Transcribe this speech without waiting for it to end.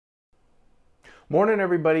Morning,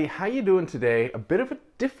 everybody. How you doing today? A bit of a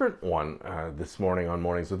different one this morning on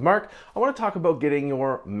Mornings with Mark. I want to talk about getting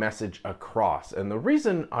your message across. And the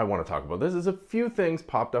reason I want to talk about this is a few things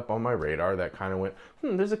popped up on my radar that kind of went,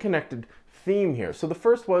 there's a connected theme here. So the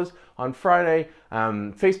first was on Friday,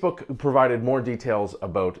 Facebook provided more details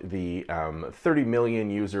about the 30 million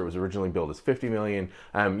user, it was originally billed as 50 million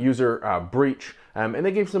user breach. And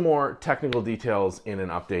they gave some more technical details in an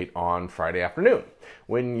update on Friday afternoon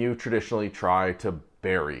when you traditionally try to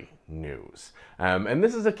bury news. And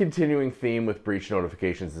this is a continuing theme with breach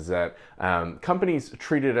notifications, is that companies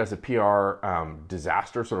treat it as a PR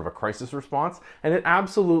disaster, sort of a crisis response, and it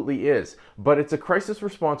absolutely is. But it's a crisis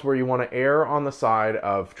response where you want to err on the side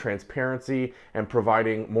of transparency and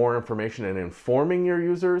providing more information and informing your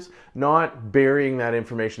users, not burying that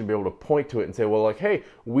information to be able to point to it and say, well, like, hey,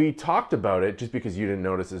 we talked about it, just because you didn't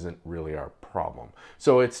notice isn't really our problem.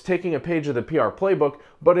 So it's taking a page of the PR playbook,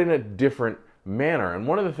 but in a different manner. And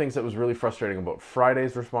one of the things that was really frustrating about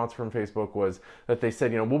Friday's response from Facebook was that they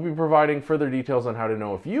said, we'll be providing further details on how to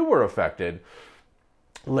know if you were affected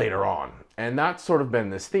later on. And that's sort of been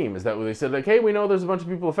this theme, is that they said, like, hey, we know there's a bunch of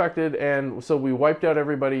people affected, and so we wiped out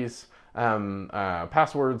everybody's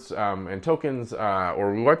passwords and tokens,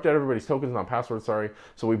 or we wiped out everybody's tokens, not passwords, sorry.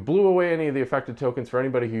 So we blew away any of the affected tokens for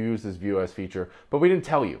anybody who used this View As feature, but we didn't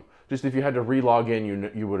tell you. Just if you had to re-log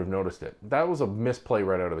in, you would have noticed it. That was a misplay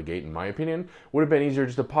right out of the gate, in my opinion. Would have been easier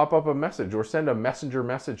just to pop up a message or send a messenger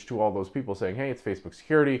message to all those people saying, hey, it's Facebook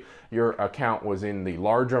security. Your account was in the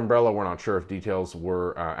large umbrella. We're not sure if details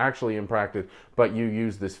were actually impacted, but you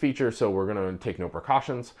used this feature, so we're going to take no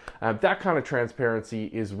precautions. That kind of transparency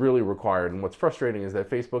is really required. And what's frustrating is that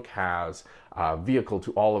Facebook has a vehicle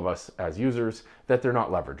to all of us as users that they're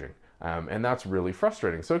not leveraging. And that's really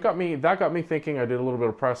frustrating. So that got me thinking. I did a little bit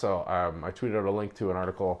of press. I tweeted out a link to an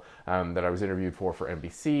article that I was interviewed for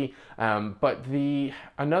NBC. But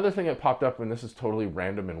another thing that popped up, and this is totally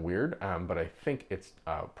random and weird, but I think it's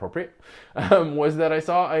appropriate, was that I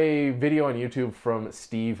saw a video on YouTube from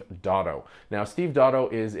Steve Dotto. Now, Steve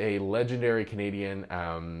Dotto is a legendary Canadian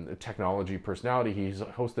technology personality. He's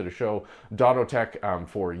hosted a show, Dotto Tech,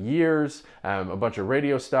 for years, a bunch of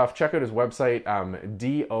radio stuff. Check out his website,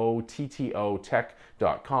 dottotech.com,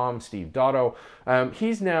 Steve Dotto.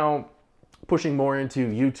 He's now pushing more into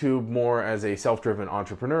YouTube, more as a self-driven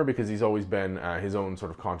entrepreneur, because he's always been his own sort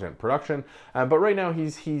of content production. But right now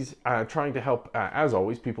he's trying to help, as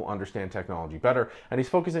always, people understand technology better. And he's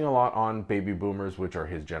focusing a lot on baby boomers, which are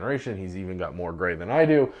his generation. He's even got more gray than I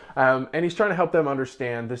do. And he's trying to help them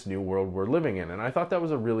understand this new world we're living in. And I thought that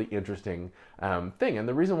was a really interesting thing. And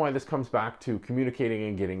the reason why this comes back to communicating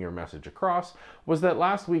and getting your message across was that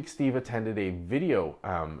last week Steve attended a video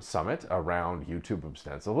summit around YouTube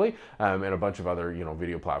ostensibly, and a bunch of other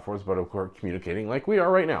video platforms, but of course communicating like we are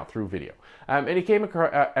right now through video. And he came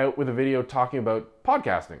out with a video talking about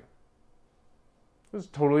podcasting. It was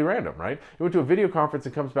totally random, right? He went to a video conference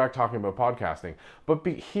and comes back talking about podcasting. But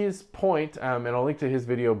his point, and I'll link to his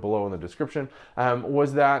video below in the description,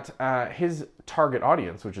 was that his target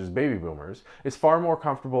audience, which is baby boomers, is far more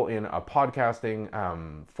comfortable in a podcasting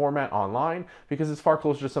format online because it's far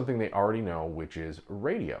closer to something they already know, which is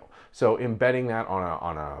radio. So embedding that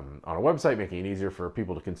on a website, making it easier for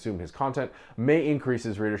people to consume his content, may increase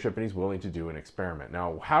his readership, and he's willing to do an experiment.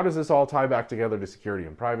 Now, how does this all tie back together to security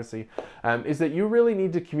and privacy? Is that you really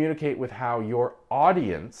need to communicate with how your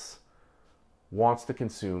audience wants to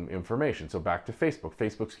consume information. So back to Facebook.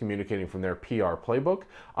 Facebook's communicating from their PR playbook,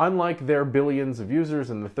 unlike their billions of users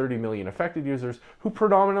and the 30 million affected users who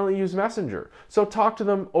predominantly use Messenger. So talk to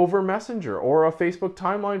them over Messenger or a Facebook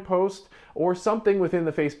timeline post or something within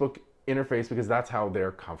the Facebook interface, because that's how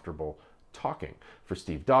they're comfortable talking. For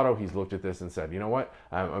Steve Dotto, he's looked at this and said, you know what,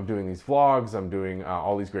 I'm doing these vlogs, I'm doing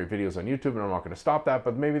all these great videos on YouTube, and I'm not going to stop that,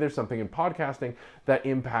 but maybe there's something in podcasting that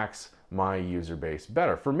impacts my user base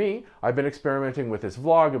better. For me, I've been experimenting with this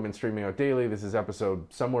vlog. I've been streaming out daily. This is episode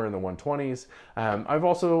somewhere in the 120s. I've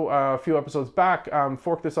also, a few episodes back,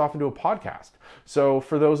 forked this off into a podcast. So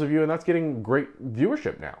for those of you, and that's getting great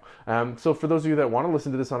viewership now. So for those of you that want to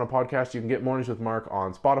listen to this on a podcast, you can get Mornings with Mark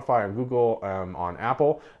on Spotify, on Google, on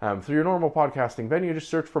Apple. Through your normal podcasting venue, just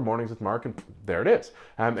search for Mornings with Mark, and there it is.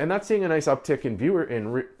 And that's seeing a nice uptick in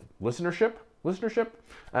listenership,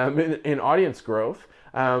 in audience growth.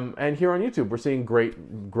 And here on YouTube, we're seeing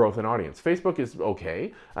great growth in audience. Facebook is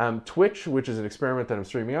okay. Twitch, which is an experiment that I'm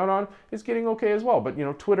streaming out on, is getting okay as well. But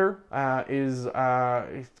Twitter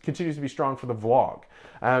continues to be strong for the vlog.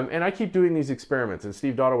 And I keep doing these experiments. And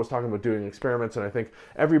Steve Dotto was talking about doing experiments. And I think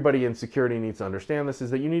everybody in security needs to understand this: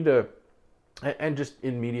 is that you need to and just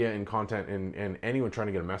in media and content and anyone trying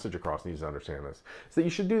to get a message across needs to understand this, is that you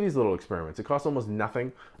should do these little experiments. It costs almost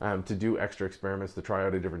nothing to do extra experiments, to try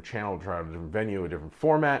out a different channel, to try out a different venue, a different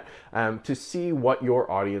format, to see what your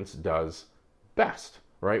audience does best,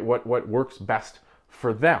 right? What works best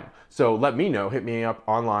for them. So let me know. Hit me up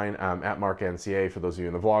online at MarkNCA for those of you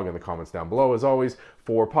in the vlog, in the comments down below. As always,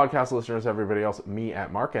 for podcast listeners, everybody else, me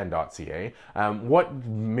at markn.ca. What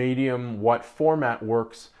medium, what format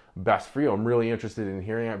works best for you? I'm really interested in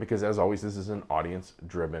hearing it because, as always, this is an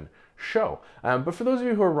audience-driven show. But for those of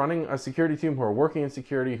you who are running a security team, who are working in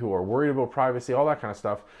security, who are worried about privacy, all that kind of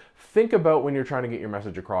stuff, think about when you're trying to get your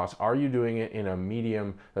message across, are you doing it in a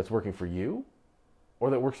medium that's working for you or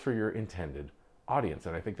that works for your intended audience?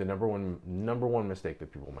 And I think the number one mistake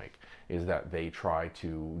that people make is that they try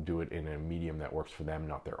to do it in a medium that works for them,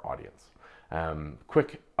 not their audience.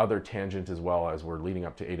 Quick other tangent as well, as we're leading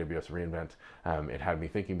up to AWS reInvent, it had me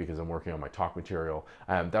thinking, because I'm working on my talk material,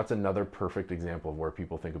 that's another perfect example of where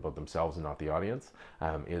people think about themselves and not the audience,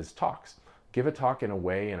 is talks. Give a talk in a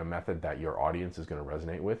way, in a method that your audience is going to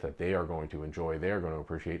resonate with, that they are going to enjoy, they are going to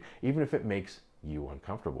appreciate, even if it makes you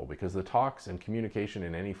uncomfortable, because the talks and communication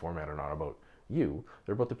in any format are not about you,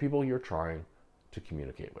 they're about the people you're trying to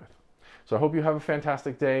communicate with. So I hope you have a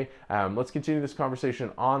fantastic day. Let's continue this conversation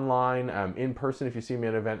online, in person if you see me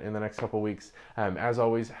at an event in the next couple of weeks. As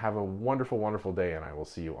always, have a wonderful, wonderful day, and I will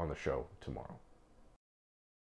see you on the show tomorrow.